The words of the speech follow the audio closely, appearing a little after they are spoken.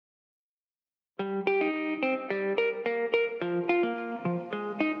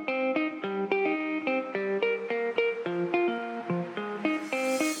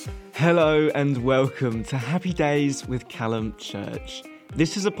Hello and welcome to Happy Days with Callum Church.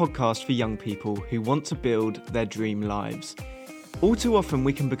 This is a podcast for young people who want to build their dream lives. All too often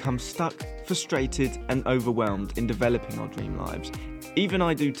we can become stuck, frustrated and overwhelmed in developing our dream lives. Even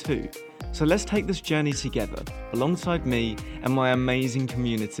I do too. So let's take this journey together, alongside me and my amazing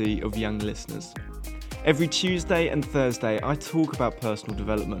community of young listeners. Every Tuesday and Thursday I talk about personal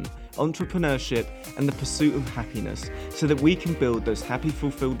development, entrepreneurship and the pursuit of happiness so that we can build those happy,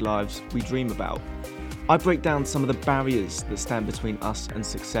 fulfilled lives we dream about. I break down some of the barriers that stand between us and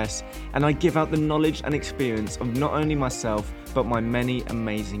success, and I give out the knowledge and experience of not only myself but my many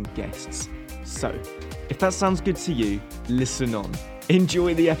amazing guests. So, if that sounds good to you, listen on,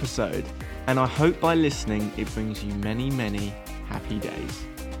 enjoy the episode, and I hope by listening it brings you many, many happy days.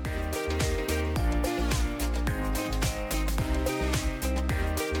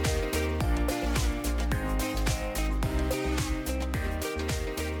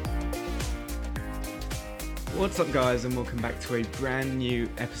 What's up guys, and welcome back to a brand new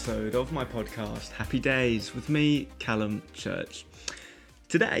episode of my podcast, Happy Days, with me, Callum Church.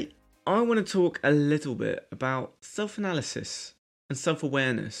 Today, I want to talk a little bit about self-analysis and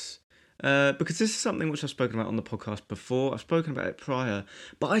self-awareness, because this is something which I've spoken about on the podcast before, I've spoken about it prior,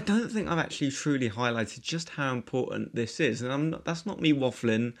 but I don't think I've actually truly highlighted just how important this is, and that's not me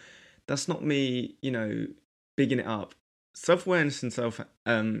waffling, that's not me, bigging it up. Self-awareness and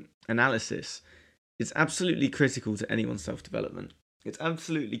self-analysis it's absolutely critical to anyone's self-development. It's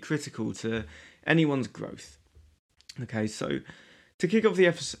absolutely critical to anyone's growth. Okay, so to kick off the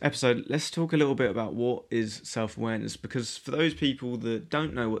episode, let's talk a little bit about what is self-awareness, because for those people that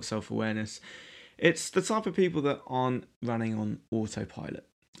don't know what self-awareness, it's the type of people that aren't running on autopilot,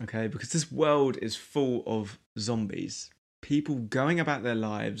 okay? Because this world is full of zombies, people going about their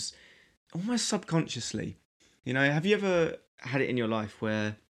lives almost subconsciously. Have you ever had it in your life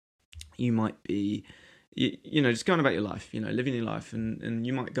where you might be, just going about your life, living your life, and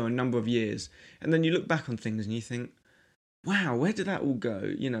you might go a number of years, and then you look back on things and you think, wow, where did that all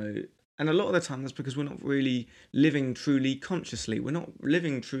go? And a lot of the time that's because we're not really living truly consciously. We're not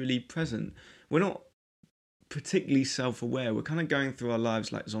living truly present. We're not particularly self-aware. We're kind of going through our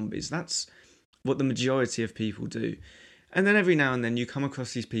lives like zombies. That's what the majority of people do. And then every now and then you come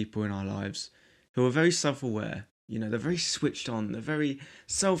across these people in our lives who are very self-aware. They're very switched on. They're very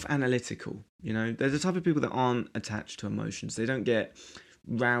self-analytical. They're the type of people that aren't attached to emotions. They don't get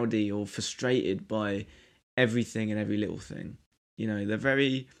rowdy or frustrated by everything and every little thing. They're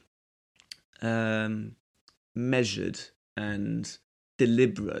very measured and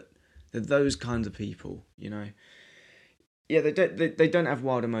deliberate. They're those kinds of people. Yeah, they don't have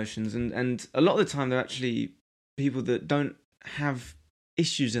wild emotions, and a lot of the time they're actually people that don't have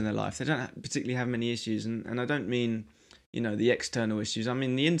issues in their life. They don't particularly have many issues, and I don't mean the external issues, I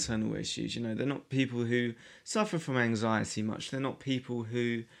mean the internal issues. They're not people who suffer from anxiety much. They're not people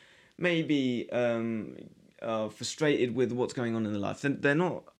who maybe are frustrated with what's going on in their life. They're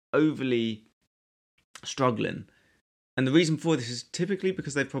not overly struggling, and the reason for this is typically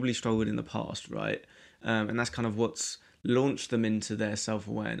because they've probably struggled in the past, right? And that's kind of what's launched them into their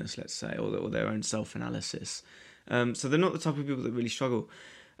self-awareness, let's say, or their own self-analysis. So they're not the type of people that really struggle.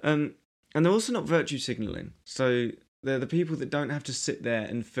 And they're also not virtue signalling. So they're the people that don't have to sit there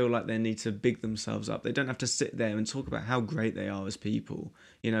and feel like they need to big themselves up. They don't have to sit there and talk about how great they are as people,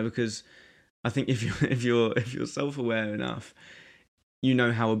 because I think if you're self-aware enough, you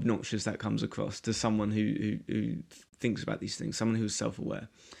know how obnoxious that comes across to someone who thinks about these things, someone who's self-aware.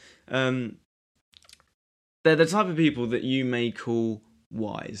 They're the type of people that you may call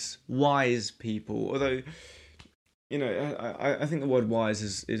wise people, although I think the word wise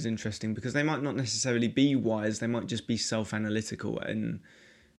is interesting because they might not necessarily be wise. They might just be self-analytical, and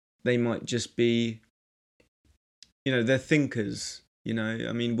they might just be, they're thinkers.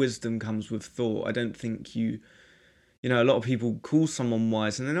 Wisdom comes with thought. I don't think a lot of people call someone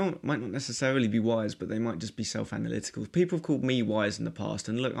wise, and they might not necessarily be wise, but they might just be self-analytical. People have called me wise in the past,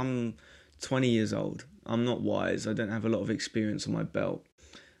 and look, I'm 20 years old. I'm not wise. I don't have a lot of experience on my belt.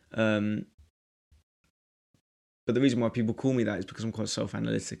 But the reason why people call me that is because I'm quite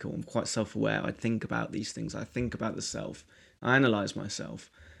self-analytical. I'm quite self-aware. I think about these things. I think about the self. I analyse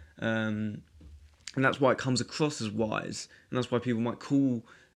myself. And that's why it comes across as wise. And that's why people might call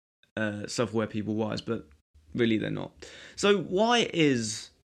self-aware people wise, but really they're not. So why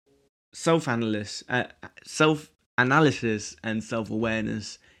is self-analysis and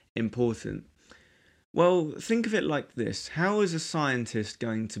self-awareness important? Well, think of it like this. How is a scientist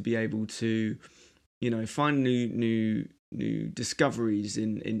going to be able to find new new discoveries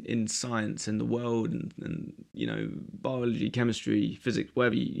in science and the world and biology, chemistry, physics,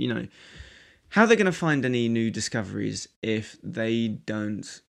 whatever, how are they going to find any new discoveries if they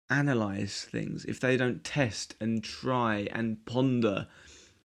don't analyze things, if they don't test and try and ponder?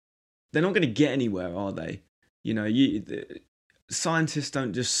 They're not going to get anywhere, are they? Scientists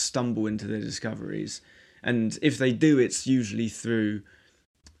don't just stumble into their discoveries, and if they do, it's usually through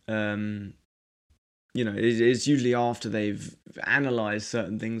it's usually after they've analysed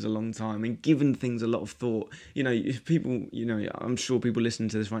certain things a long time and given things a lot of thought. If people, I'm sure people listening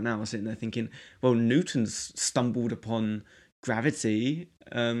to this right now are sitting there thinking, well, Newton's stumbled upon gravity,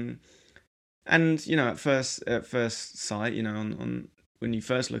 and at first sight, on when you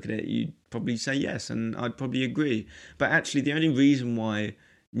first look at it, you'd probably say yes, and I'd probably agree. But actually, the only reason why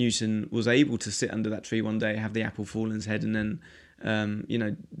Newton was able to sit under that tree one day, have the apple fall on his head, and then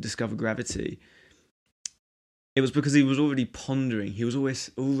discover gravity, it was because he was already pondering. He was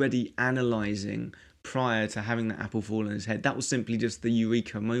already analysing prior to having that apple fall on his head. That was simply just the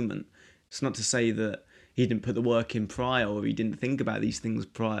eureka moment. It's not to say that he didn't put the work in prior, or he didn't think about these things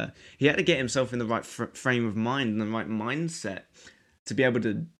prior. He had to get himself in the right frame of mind and the right mindset to be able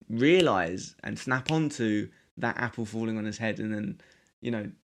to realise and snap onto that apple falling on his head, and then,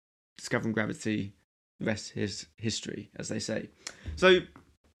 discovering gravity. The rest is history, as they say. So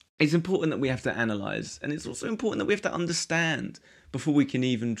it's important that we have to analyse, and it's also important that we have to understand before we can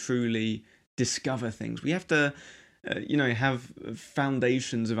even truly discover things. We have to, have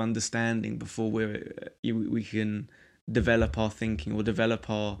foundations of understanding before we can develop our thinking or develop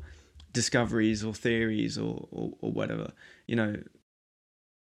our discoveries or theories or whatever.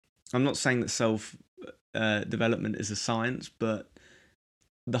 I'm not saying that self-development is a science, but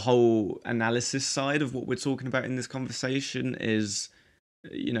the whole analysis side of what we're talking about in this conversation is,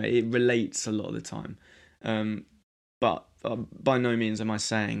 it relates a lot of the time. But by no means am I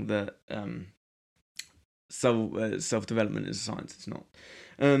saying that self-development is a science. It's not.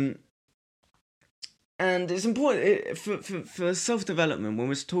 And it's important for self-development, when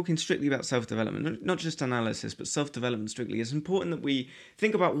we're talking strictly about self-development, not just analysis, but self-development strictly, it's important that we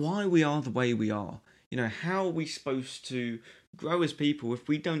think about why we are the way we are. How are we supposed to grow as people if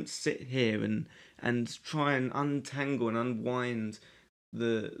we don't sit here and try and untangle and unwind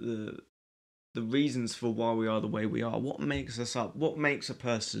the reasons for why we are the way we are? What makes us up? What makes a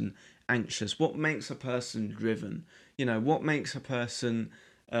person anxious? What makes a person driven? What makes a person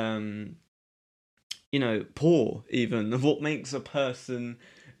poor even? What makes a person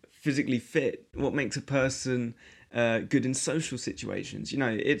physically fit? What makes a person good in social situations?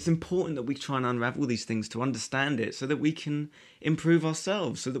 It's important that we try and unravel these things to understand it, so that we can improve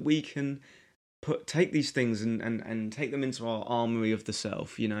ourselves, so that we can take these things and take them into our armory of the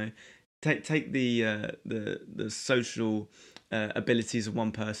self. Take the social abilities of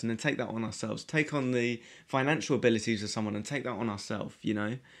one person and take that on ourselves. Take on the financial abilities of someone and take that on ourselves.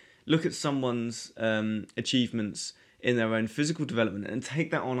 Look at someone's achievements in their own physical development and take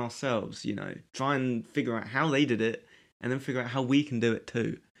that on ourselves. Try and figure out how they did it, and then figure out how we can do it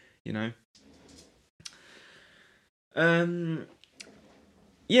too.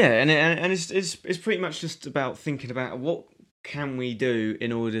 Yeah, and it's pretty much just about thinking about what can we do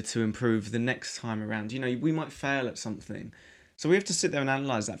in order to improve the next time around. We might fail at something, so we have to sit there and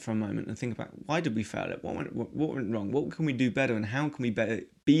analyse that for a moment and think about, why did we fail at? What went wrong? What can we do better, and how can we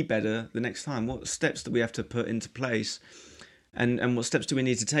be better the next time? What steps do we have to put into place, and what steps do we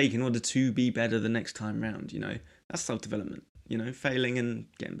need to take in order to be better the next time round? That's self-development. Failing and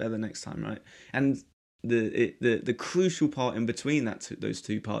getting better the next time, right? And the crucial part in between those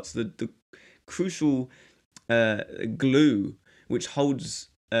two parts, the crucial glue which holds,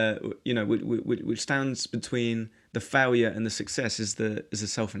 which stands between the failure and the success, is the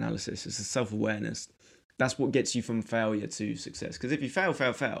self-analysis. It's the self-awareness. That's what gets you from failure to success. Because if you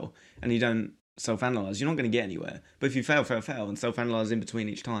fail, and you don't self-analyze, you're not going to get anywhere. But if you fail, and self-analyze in between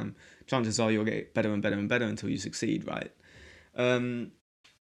each time, chances are you'll get better and better and better until you succeed, right?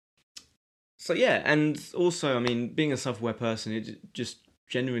 So yeah, and also, being a self-aware person, it just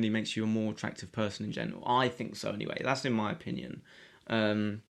genuinely makes you a more attractive person in general. I think so, anyway. That's in my opinion.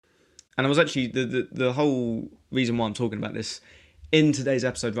 And I was actually, the whole reason why I'm talking about this in today's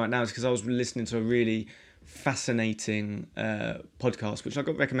episode right now is because I was listening to a really fascinating podcast, which I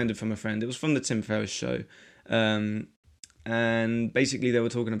got recommended from a friend. It was from the Tim Ferriss Show. And basically they were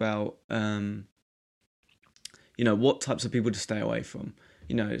talking about, what types of people to stay away from.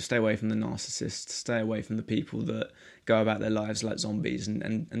 Stay away from the narcissists, stay away from the people that go about their lives like zombies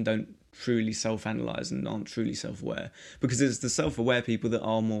and don't truly self-analyze and aren't truly self-aware. Because it's the self-aware people that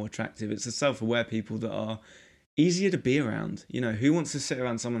are more attractive. It's the self-aware people that are easier to be around. Who wants to sit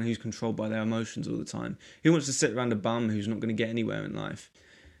around someone who's controlled by their emotions all the time? Who wants to sit around a bum who's not going to get anywhere in life?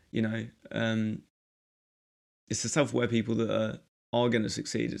 It's the self-aware people that are going to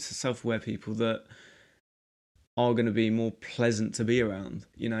succeed. It's the self-aware people that are going to be more pleasant to be around.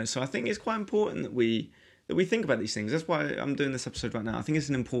 So I think it's quite important that we think about these things. That's why I'm doing this episode right now. I think it's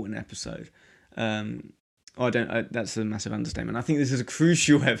an important episode. That's a massive understatement. I think this is a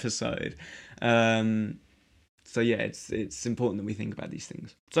crucial episode. So yeah, it's important that we think about these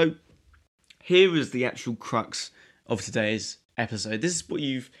things. So here is the actual crux of today's episode. This is what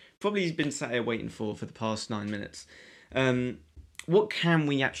you've probably been sat here waiting for the past 9 minutes. What can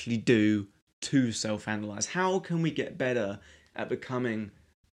we actually do to self-analyze? How can we get better at becoming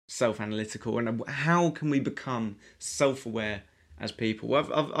self-analytical, and how can we become self-aware as people?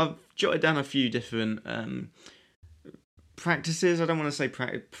 Well, I've jotted down a few different practices. I don't want to say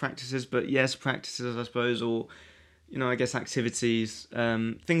practices, but yes, practices, I suppose, or I guess activities,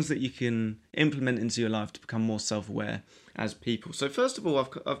 things that you can implement into your life to become more self-aware as people. So first of all,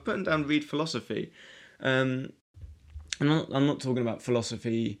 I've put down read philosophy. I'm not talking about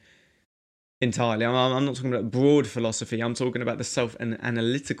philosophy entirely. I'm not talking about broad philosophy. I'm talking about the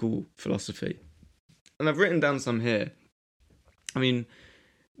self-analytical philosophy. And I've written down some here. I mean,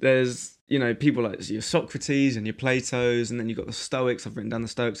 there's, people like your Socrates and your Platos, and then you've got the Stoics. I've written down the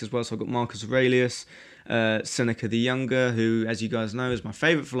Stoics as well. So I've got Marcus Aurelius, Seneca the Younger, who, as you guys know, is my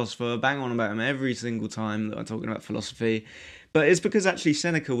favourite philosopher. I bang on about him every single time that I'm talking about philosophy. But it's because actually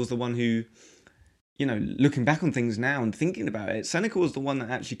Seneca was the one who, looking back on things now and thinking about it, Seneca was the one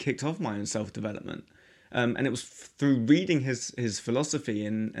that actually kicked off my own self-development. And it was through reading his philosophy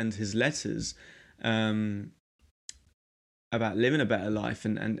and his letters about living a better life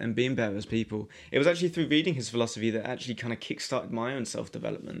and being better as people. It was actually through reading his philosophy that actually kind of kickstarted my own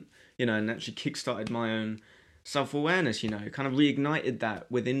self-development, and actually kickstarted my own self-awareness, kind of reignited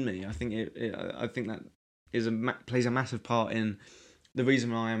that within me. I think I think that plays a massive part in the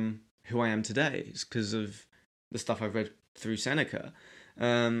reason I am who I am today. Is because of the stuff I've read through Seneca.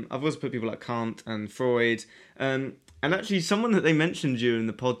 I've also put people like Kant and Freud, and actually someone that they mentioned during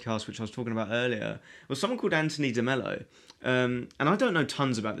the podcast, which I was talking about earlier, was someone called Anthony de Mello. And I don't know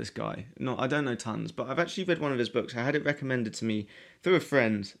tons about this guy. I don't know tons, but I've actually read one of his books. I had it recommended to me through a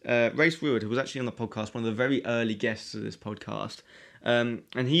friend, Race Ruard, who was actually on the podcast, one of the very early guests of this podcast. And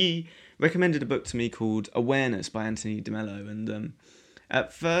he recommended a book to me called Awareness by Anthony de Mello. And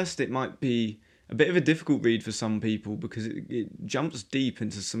at first it might be a bit of a difficult read for some people because it jumps deep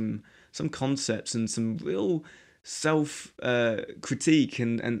into some concepts and some real self critique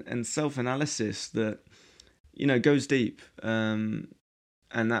and self-analysis that goes deep, and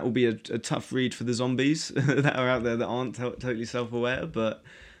that will be a tough read for the zombies that are out there that aren't totally self-aware. But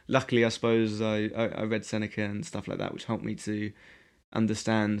luckily, I suppose I read Seneca and stuff like that, which helped me to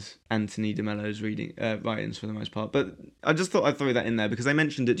understand Anthony de Mello's writings for the most part. But I just thought I'd throw that in there because I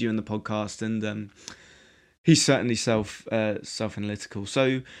mentioned it during the podcast, and he's certainly self-analytical.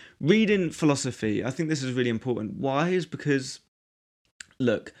 So reading philosophy, I think this is really important. Why? Is because,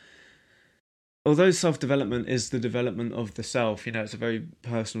 look, although self-development is the development of the self, it's a very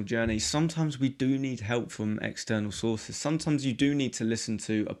personal journey. Sometimes we do need help from external sources. Sometimes you do need to listen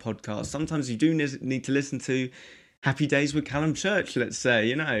to a podcast. Sometimes you do need to listen to Happy Days with Callum Church, let's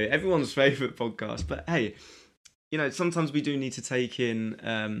say, everyone's favourite podcast. But hey, sometimes we do need to take in,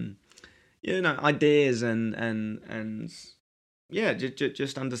 ideas and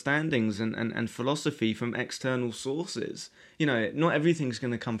just understandings and philosophy from external sources. Not everything's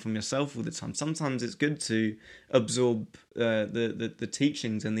going to come from yourself all the time. Sometimes it's good to absorb the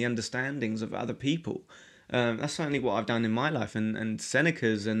teachings and the understandings of other people. That's certainly what I've done in my life. And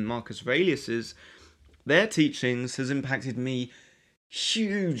Seneca's and Marcus Aurelius's, their teachings has impacted me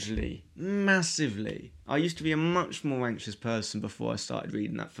hugely, massively. I used to be a much more anxious person before I started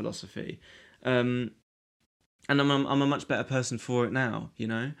reading that philosophy. And I'm a much better person for it now,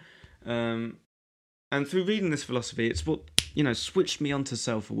 And through reading this philosophy, it's what, switched me onto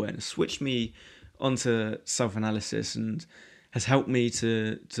self-awareness, switched me onto self-analysis, and has helped me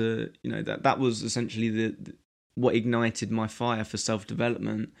to that was essentially what ignited my fire for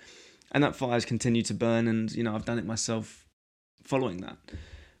self-development. And that fire has continued to burn, and I've done it myself following that.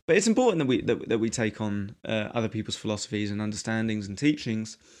 But it's important that we take on other people's philosophies and understandings and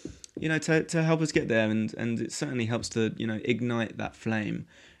teachings, to help us get there, and it certainly helps to ignite that flame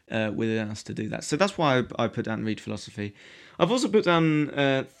within us to do that. So that's why I put down read philosophy. I've also put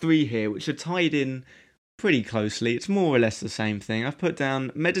down 3 here, which are tied in pretty closely. It's more or less the same thing. I've put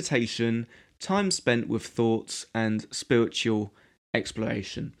down meditation, time spent with thoughts, and spiritual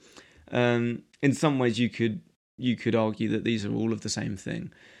exploration. In some ways, you could you could argue that these are all of the same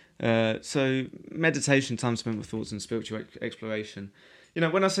thing. So meditation, time spent with thoughts, and spiritual exploration.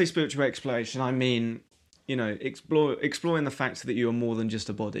 When I say spiritual exploration, I mean, exploring the fact that you are more than just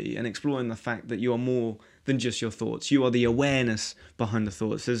a body, and exploring the fact that you are more than just your thoughts. You are the awareness behind the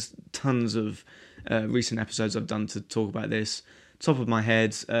thoughts. There's tons of recent episodes I've done to talk about this. Top of my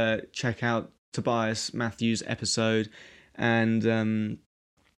head, check out Tobias Matthews' episode, and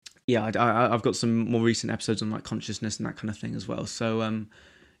I've got some more recent episodes on like consciousness and that kind of thing as well. So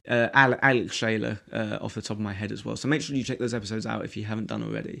Alex Shayler off the top of my head as well. So make sure you check those episodes out if you haven't done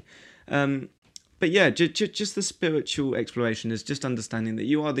already. But yeah, just the spiritual exploration is just understanding that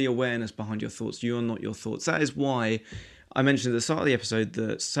you are the awareness behind your thoughts. You are not your thoughts. That is why I mentioned at the start of the episode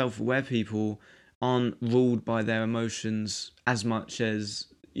that self-aware people aren't ruled by their emotions as much as,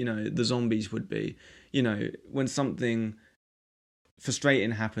 the zombies would be. When something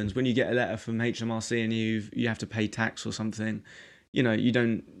frustrating happens, when you get a letter from HMRC and you have to pay tax or something, you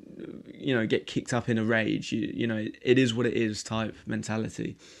don't, get kicked up in a rage. It is what it is type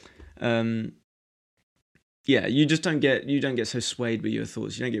mentality. You just don't get so swayed by your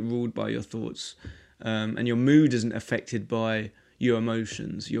thoughts. You don't get ruled by your thoughts, and your mood isn't affected by your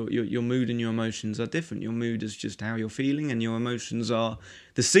emotions. Your mood and your emotions are different. Your mood is just how you're feeling, and your emotions are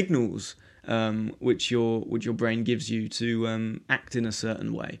the signals which your brain gives you to act in a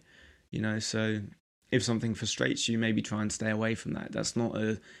certain way. So if something frustrates you, maybe try and stay away from that. That's not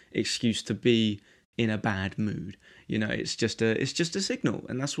an excuse to be in a bad mood. It's just a signal,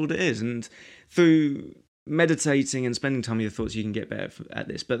 and that's what it is. And through meditating and spending time with your thoughts, you can get better at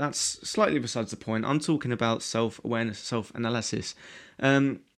this. But that's slightly besides the point. I'm talking about self-awareness, self-analysis.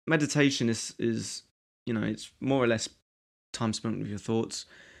 Meditation is it's more or less time spent with your thoughts.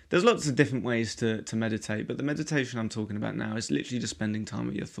 There's lots of different ways to meditate, but the meditation I'm talking about now is literally just spending time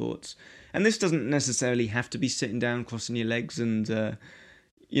with your thoughts. And this doesn't necessarily have to be sitting down, crossing your legs, and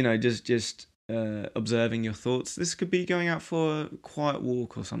just observing your thoughts. This could be going out for a quiet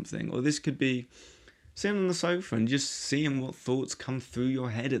walk or something, or this could be sitting on the sofa and just seeing what thoughts come through your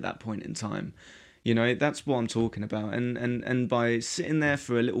head at that point in time. That's what I'm talking about. And by sitting there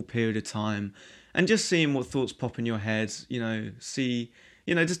for a little period of time and just seeing what thoughts pop in your head,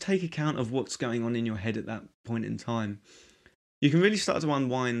 just take account of what's going on in your head at that point in time. You can really start to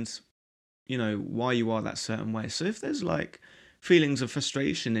unwind, why you are that certain way. So if there's like feelings of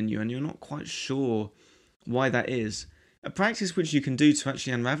frustration in you and you're not quite sure why that is, a practice which you can do to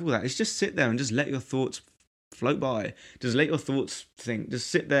actually unravel that is just sit there and just let your thoughts float by. Just let your thoughts think. Just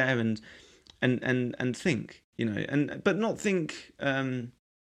sit there and think, but not think on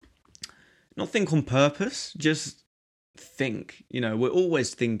purpose. Just think. We're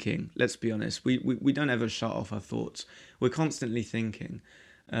always thinking. Let's be honest. We don't ever shut off our thoughts. We're constantly thinking.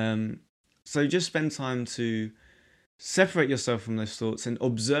 So just spend time to separate yourself from those thoughts and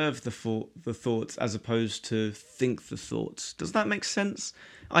observe the thoughts as opposed to think the thoughts. Does that make sense?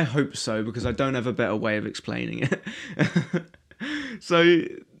 I hope so, because I don't have a better way of explaining it. So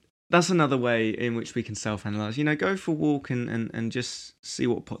that's another way in which we can self-analyze. Go for a walk and just see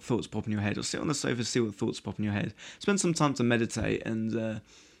what thoughts pop in your head, or sit on the sofa, see what thoughts pop in your head. Spend some time to meditate and,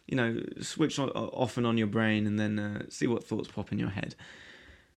 switch off and on your brain, and then see what thoughts pop in your head.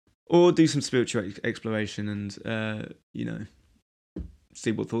 Or do some spiritual exploration and,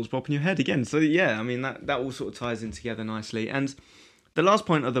 see what thoughts pop in your head again. So, yeah, that all sort of ties in together nicely. And the last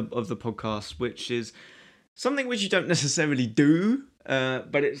point of the podcast, which is something which you don't necessarily do,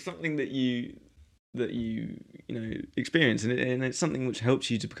 but it's something that you experience, and it's something which helps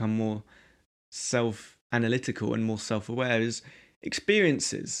you to become more self-analytical and more self-aware, is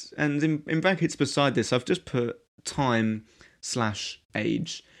experiences. And in brackets beside this, I've just put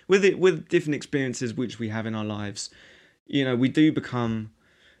time/age. With different experiences which we have in our lives, we do become,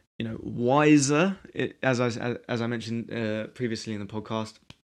 wiser. As I mentioned previously in the podcast,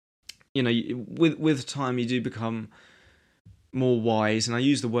 with time you do become more wise, and I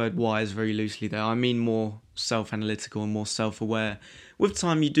use the word wise very loosely there. I mean more self-analytical and more self-aware. With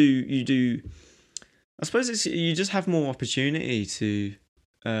time, you do. I suppose you just have more opportunity to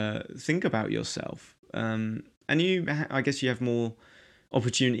think about yourself, and I guess you have more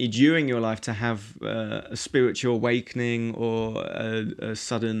opportunity during your life to have a spiritual awakening, or a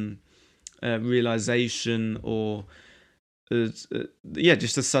sudden realization, or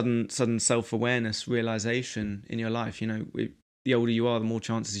just a sudden self-awareness realization in your life. The older you are, the more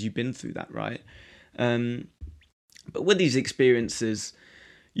chances you've been through that, right? But with these experiences,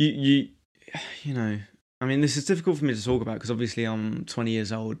 this is difficult for me to talk about because obviously I'm 20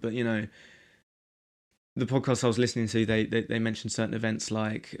 years old, but the podcast I was listening to, they mentioned certain events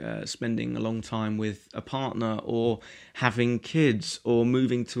like spending a long time with a partner, or having kids, or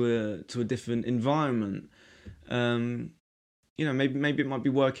moving to a different environment. Maybe it might be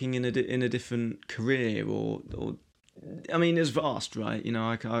working in a different career, or I mean, it's vast, right?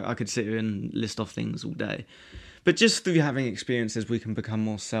 I could sit here and list off things all day, but just through having experiences, we can become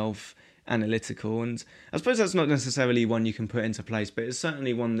more self-analytical. And I suppose that's not necessarily one you can put into place, but it's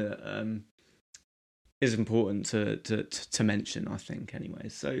certainly one that is important to mention, I think, anyway.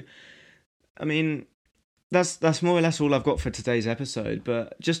 So, I mean, that's more or less all I've got for today's episode.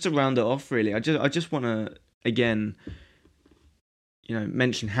 But just to round it off, really, I just want to again,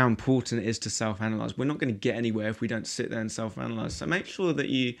 mention how important it is to self-analyze. We're not going to get anywhere if we don't sit there and self-analyze. So make sure that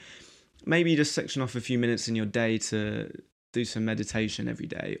you maybe just section off a few minutes in your day to do some meditation every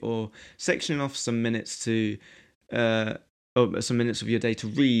day, or section off some minutes or some minutes of your day to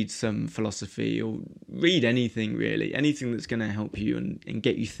read some philosophy, or read anything really, anything that's going to help you and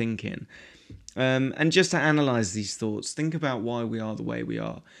get you thinking. And just to analyze these thoughts, think about why we are the way we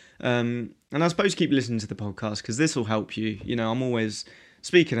are. And I suppose keep listening to the podcast, because this will help you. I'm always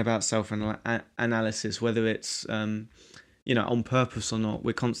speaking about self-analysis, whether it's, on purpose or not.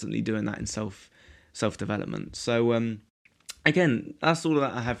 We're constantly doing that in self-development. So, again, that's all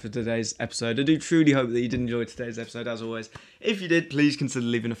that I have for today's episode. I do truly hope that you did enjoy today's episode, as always. If you did, please consider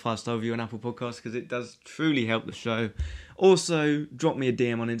leaving a 5-star review on Apple Podcasts, because it does truly help the show. Also, drop me a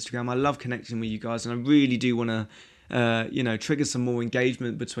DM on Instagram. I love connecting with you guys, and I really do want to, trigger some more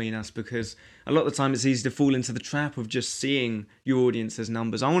engagement between us, because a lot of the time it's easy to fall into the trap of just seeing your audience as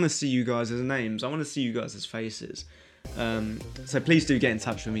numbers. I want to see you guys as names. I want to see you guys as faces. So please do get in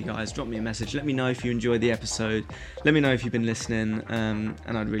touch with me, guys. Drop me a message. Let me know if you enjoyed the episode. Let me know if you've been listening, and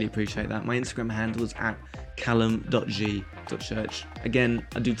I'd really appreciate that. My Instagram handle is @callum.g.church. Again,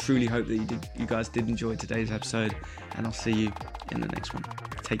 I do truly hope that you guys did enjoy today's episode, and I'll see you in the next one.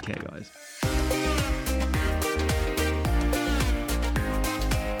 Take care, guys.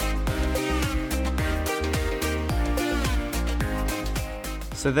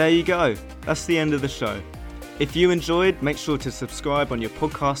 So there you go. That's the end of the show. If you enjoyed, make sure to subscribe on your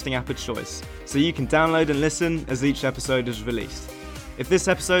podcasting app of choice, so you can download and listen as each episode is released. If this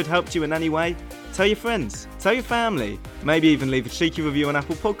episode helped you in any way, tell your friends, tell your family, maybe even leave a cheeky review on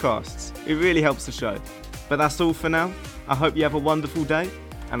Apple Podcasts. It really helps the show. But that's all for now. I hope you have a wonderful day,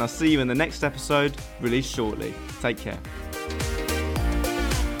 and I'll see you in the next episode, released shortly. Take care.